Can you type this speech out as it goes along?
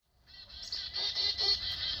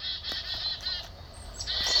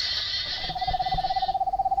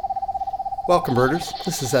Welcome, birders.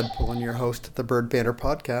 This is Ed Pullen, your host of the Bird Banter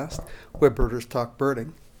podcast, where birders talk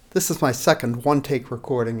birding. This is my second one-take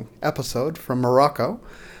recording episode from Morocco.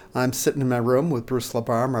 I'm sitting in my room with Bruce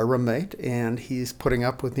Labar, my roommate, and he's putting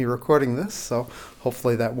up with me recording this, so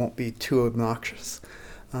hopefully that won't be too obnoxious.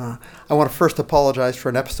 I want to first apologize for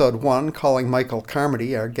in episode 1 calling Michael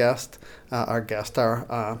Carmody, our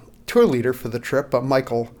tour leader for the trip,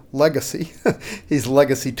 Michael Legacy. He's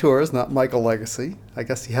Legacy Tours, not Michael Legacy. I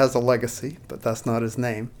guess he has a legacy, but that's not his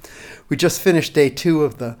name. We just finished day 2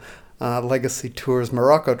 of the Legacy Tours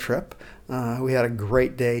Morocco trip. We had a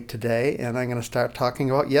great day today, and I'm going to start talking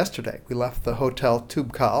about yesterday. We left the Hotel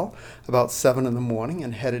Toubkal about 7 in the morning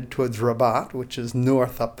and headed towards Rabat, which is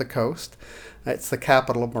north up the coast. It's the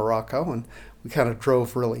capital of Morocco, and we kind of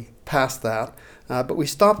drove really past that. But we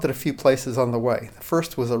stopped at a few places on the way. The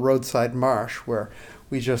first was a roadside marsh where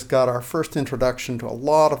we just got our first introduction to a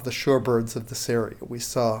lot of the shorebirds of this area. We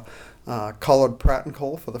saw collared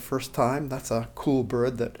pratincoll for the first time. That's a cool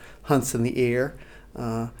bird that hunts in the air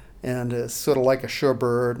and is sort of like a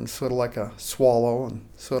shorebird and sort of like a swallow and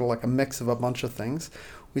sort of like a mix of a bunch of things.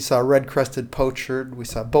 We saw red-crested pochard. We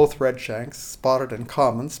saw both redshanks, spotted and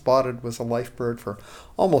common. Spotted was a life bird for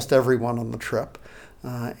almost everyone on the trip,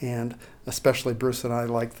 and especially Bruce and I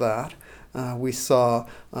liked that. We saw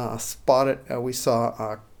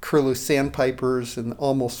curlew sandpipers in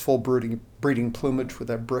almost full breeding plumage with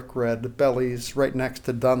their brick red bellies, right next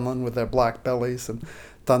to Dunlin with their black bellies, and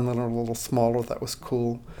Dunlin are a little smaller. That was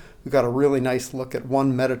cool. We got a really nice look at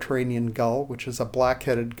one Mediterranean gull, which is a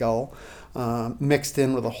black-headed gull, mixed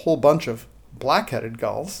in with a whole bunch of black-headed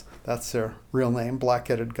gulls. That's their real name,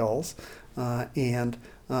 black-headed gulls. And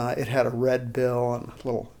it had a red bill and a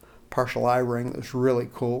little partial eye ring that was really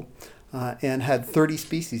cool. And had 30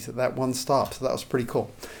 species at that one stop, so that was pretty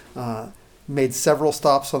cool. Made several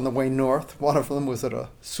stops on the way north. One of them was at a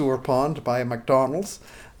sewer pond by a McDonald's,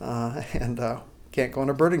 and can't go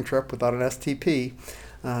on a birding trip without an STP.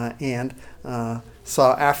 And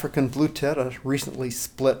saw African blue tit, a recently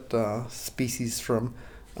split species from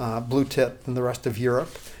blue tit in the rest of Europe,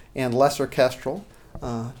 and lesser kestrel.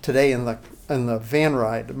 Today in the van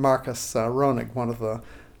ride, Marcus Ronig, one of the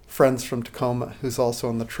friends from Tacoma who's also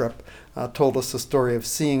on the trip, told us the story of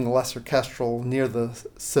seeing lesser kestrel near the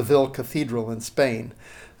Seville Cathedral in Spain.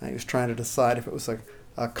 He was trying to decide if it was a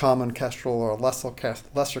common kestrel or a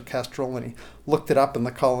lesser kestrel, and he looked it up in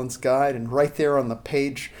the Collins Guide, and right there on the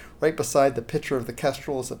page, right beside the picture of the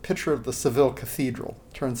kestrel, is a picture of the Seville Cathedral.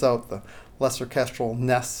 Turns out the lesser kestrel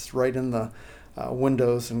nests right in the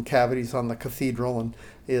windows and cavities on the cathedral and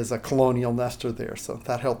is a colonial nester there, so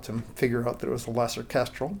that helped him figure out that it was a lesser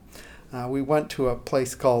kestrel. We went to a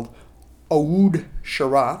place called Oued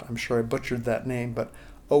Charat. I'm sure I butchered that name, but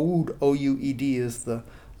Oued, O-U-E-D, is the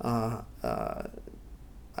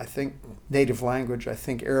I think native language,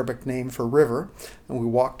 Arabic name for river. And we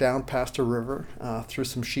walked down past a river through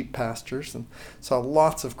some sheep pastures and saw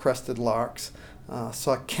lots of crested larks.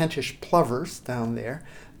 Saw Kentish plovers down there.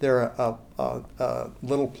 They're a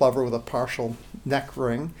little plover with a partial neck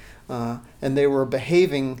ring, and they were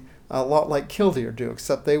behaving a lot like killdeer do,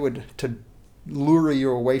 except they would, to lure you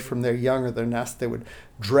away from their young or their nest, they would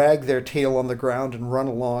drag their tail on the ground and run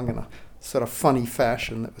along in a sort of funny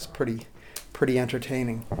fashion that was pretty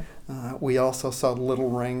entertaining. We also saw little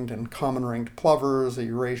ringed and common ringed plovers, a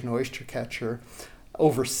Eurasian oyster catcher,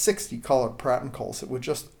 over 60 collared pratincolls that were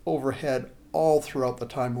just overhead all throughout the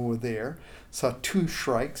time we were there. Saw 2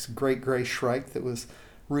 shrikes, great gray shrike that was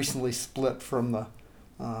recently split from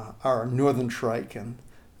our northern shrike, and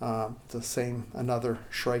another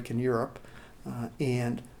shrike in Europe,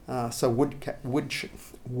 and saw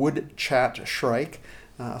wood chat shrike.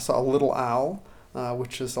 Saw a little owl,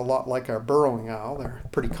 which is a lot like our burrowing owl. They're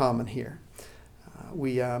pretty common here.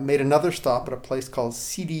 We made another stop at a place called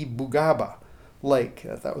Sidi Bougaba Lake.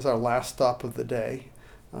 That was our last stop of the day.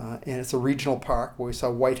 And it's a regional park where we saw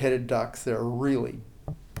white-headed ducks. They're a really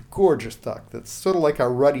gorgeous duck that's sort of like our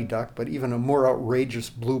ruddy duck, but even a more outrageous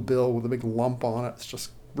blue bill with a big lump on it. It's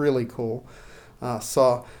just really cool.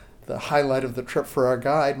 Saw the highlight of the trip for our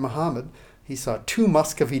guide, Mohammed. He saw 2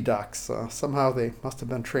 Muscovy ducks. Somehow they must have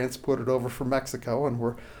been transported over from Mexico and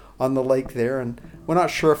were on the lake there. And we're not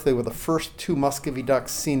sure if they were the first 2 Muscovy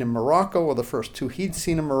ducks seen in Morocco or the first 2 he'd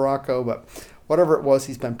seen in Morocco, but whatever it was,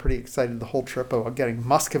 he's been pretty excited the whole trip about getting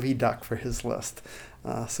Muscovy duck for his list.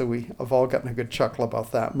 So we have all gotten a good chuckle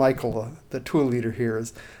about that. Michael, the tour leader here,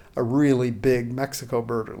 is a really big Mexico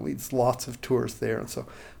birder, leads lots of tours there. And so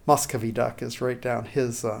Muscovy duck is right down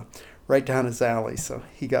his alley. So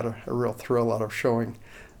he got a real thrill out of showing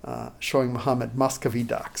Muhammad Muscovy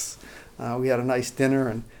ducks. We had a nice dinner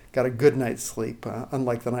and got a good night's sleep,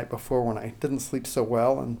 unlike the night before when I didn't sleep so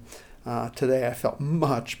well. And today I felt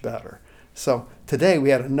much better. So today we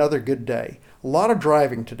had another good day. A lot of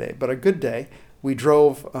driving today, but a good day. We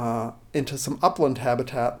drove into some upland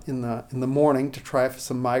habitat in the morning to try for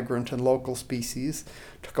some migrant and local species.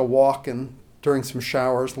 Took a walk during some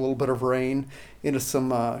showers, a little bit of rain, into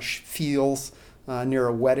some fields near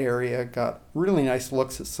a wet area. Got really nice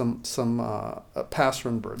looks at some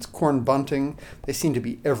passerine birds. Corn bunting, they seem to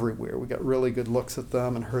be everywhere. We got really good looks at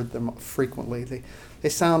them and heard them frequently. They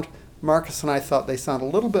sound, Marcus and I thought they sound a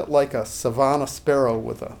little bit like a savanna sparrow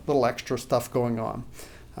with a little extra stuff going on.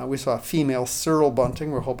 We saw a female Cyril bunting.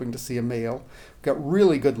 We're hoping to see a male. Got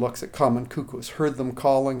really good looks at common cuckoos. Heard them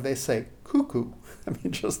calling. They say cuckoo. I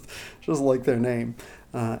mean, just like their name.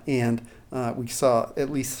 And we saw at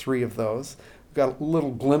least 3 of those. We got a little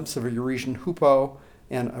glimpse of a Eurasian hoopoe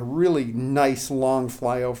and a really nice long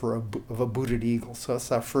flyover of a booted eagle. So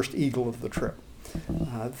that's our first eagle of the trip.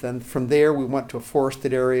 Then from there, we went to a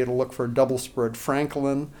forested area to look for a double-spurred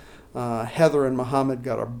francolin. Heather and Mohammed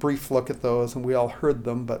got a brief look at those, and we all heard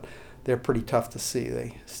them, but they're pretty tough to see.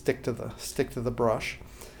 They stick to the brush.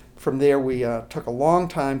 From there, we took a long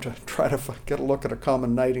time to try to get a look at a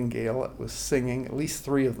common nightingale. It was singing, at least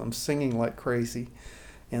 3 of them, singing like crazy.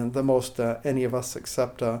 And the most any of us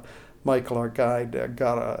except Michael, our guide,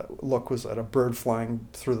 got a look was at a bird flying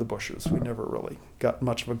through the bushes. We never really got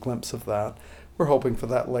much of a glimpse of that. We're hoping for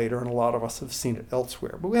that later, and a lot of us have seen it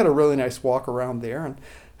elsewhere. But we had a really nice walk around there and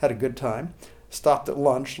had a good time. Stopped at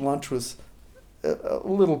lunch. Lunch was a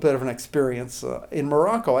little bit of an experience. In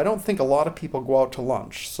Morocco, I don't think a lot of people go out to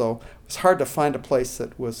lunch, so it was hard to find a place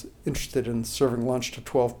that was interested in serving lunch to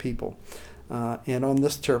 12 people. And on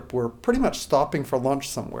this trip, we're pretty much stopping for lunch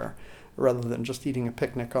somewhere rather than just eating a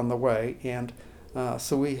picnic on the way. And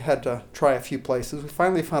so we had to try a few places. We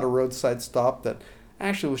finally found a roadside stop that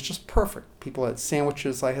actually was just perfect. People had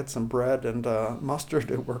sandwiches. I had some bread and mustard.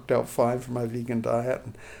 It worked out fine for my vegan diet.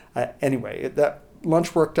 And, anyway, that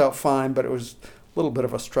lunch worked out fine, but it was a little bit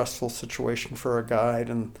of a stressful situation for a guide,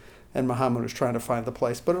 and Muhammad was trying to find the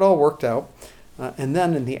place. But it all worked out. And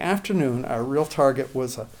then in the afternoon, our real target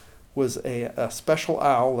was a special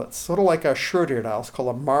owl that's sort of like our short-eared owl. It's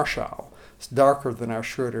called a marsh owl. It's darker than our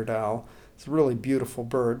short-eared owl. It's a really beautiful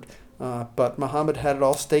bird. But Muhammad had it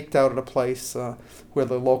all staked out at a place where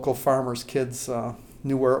the local farmers' kids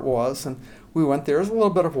knew where it was. And we went there. It was a little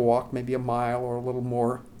bit of a walk, maybe a mile or a little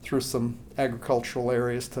more, through some agricultural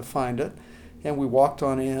areas to find it. And we walked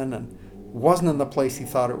on in, and it wasn't in the place he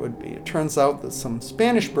thought it would be. It turns out that some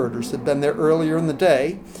Spanish birders had been there earlier in the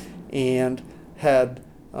day and had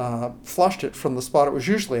flushed it from the spot it was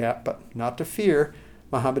usually at, but not to fear.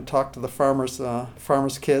 Muhammad talked to the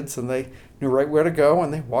farmers' kids, and they knew right where to go,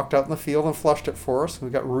 and they walked out in the field and flushed it for us. We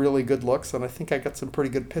got really good looks, and I think I got some pretty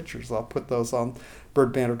good pictures. I'll put those on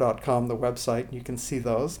birdbanter.com, the website, and you can see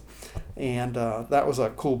those. And that was a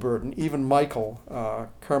cool bird. And even Michael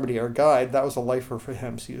Carmody, our guide, that was a lifer for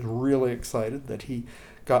him. So he was really excited that he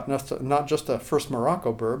got not just a first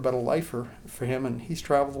Morocco bird, but a lifer for him, and he's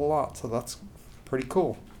traveled a lot, so that's pretty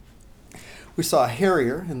cool. We saw a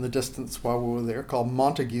harrier in the distance while we were there called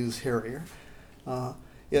Montague's harrier.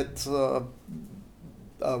 It's a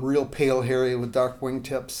real pale harrier with dark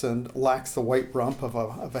wingtips and lacks the white rump of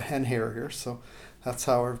a hen harrier, so that's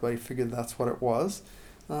how everybody figured that's what it was.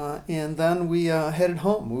 And then we headed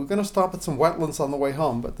home. We were going to stop at some wetlands on the way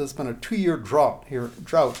home, but there's been a 2-year drought here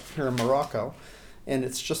in Morocco, and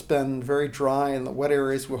it's just been very dry, and the wet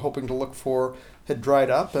areas we're hoping to look for had dried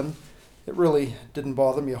up, and it really didn't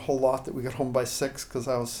bother me a whole lot that we got home by 6 because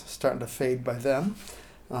I was starting to fade by then.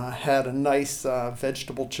 Had a nice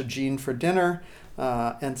vegetable tagine for dinner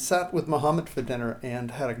and sat with Muhammad for dinner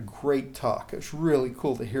and had a great talk. It was really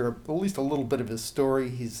cool to hear at least a little bit of his story.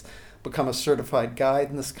 He's become a certified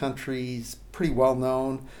guide in this country. He's pretty well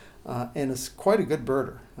known and is quite a good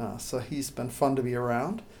birder. So he's been fun to be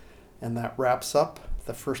around. And that wraps up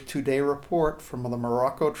the first 2-day report from the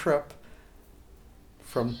Morocco trip.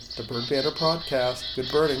 From the Bird Banter podcast.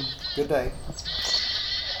 Good birding. Good day.